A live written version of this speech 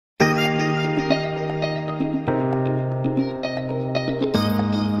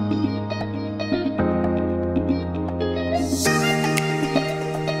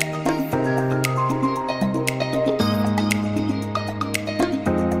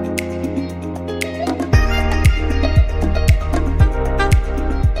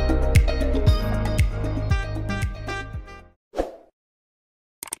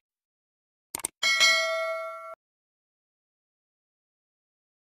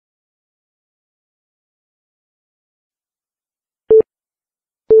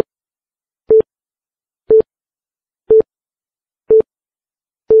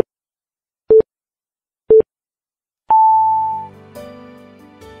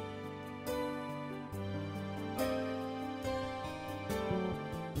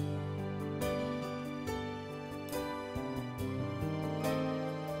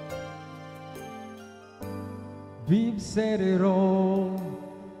We've said it all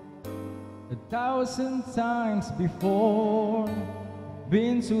 1,000 times before,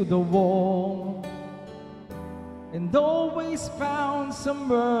 been to the wall, and always found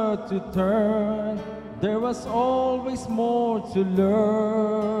somewhere to turn. There was always more to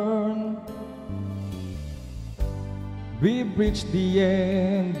learn. We've reached the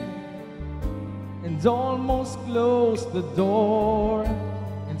end and almost closed the door,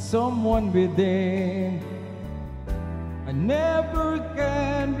 and someone within, I never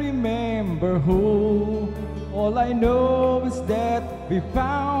can remember who. All I know is that we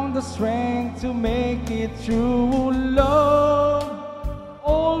found the strength to make it through. Love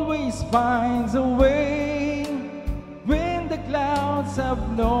always finds a way when the clouds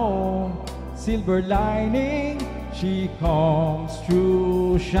have no silver lining. She comes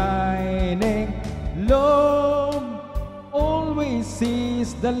through shining. Love always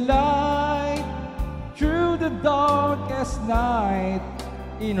sees the light through the darkest night.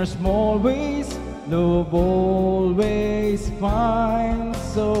 In her small ways, love always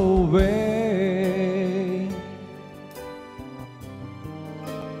finds a way.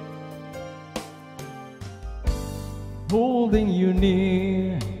 Holding you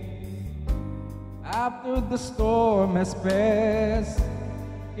near after the storm has passed,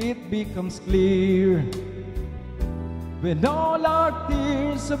 it becomes clear when all our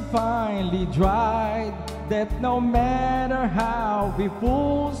tears have finally dried, that no matter how we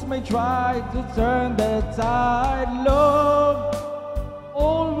fools may try to turn the tide, love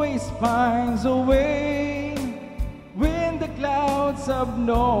always finds a way when the clouds have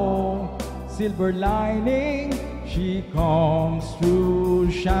no silver lining. She comes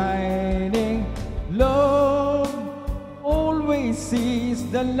through shining. Love always sees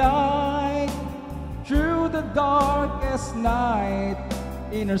the light through the darkest night.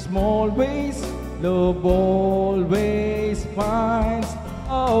 In her small ways, love always finds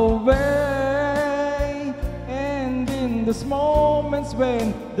a way. And in those moments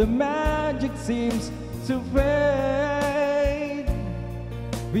when the magic seems to fade,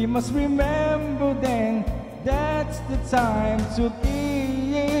 we must remember then that's the time to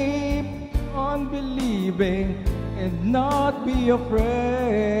keep on believing and not be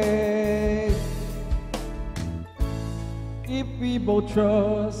afraid. If we both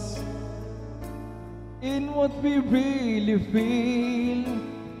trust in what we really feel,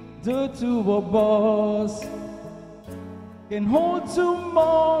 the two of us can hold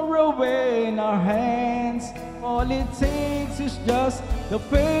tomorrow in our hands. All it takes is just the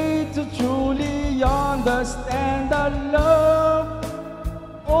faith to truly understand that love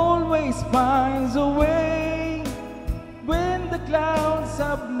always finds a way when the clouds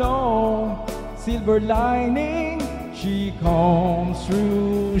have no silver lining. She comes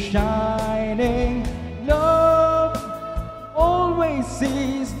through shining. Love always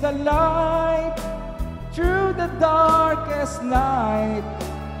sees the light through the darkest night.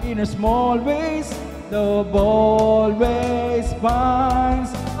 In her small ways, love always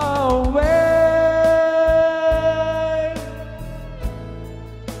finds a way.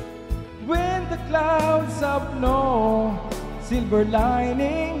 When the clouds have no silver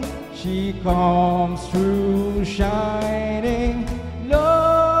lining, she comes through shining.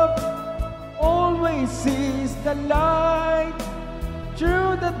 Love always sees the light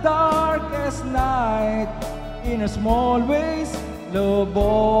through the darkest night. In her small ways, love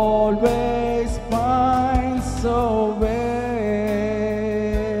always finds a way.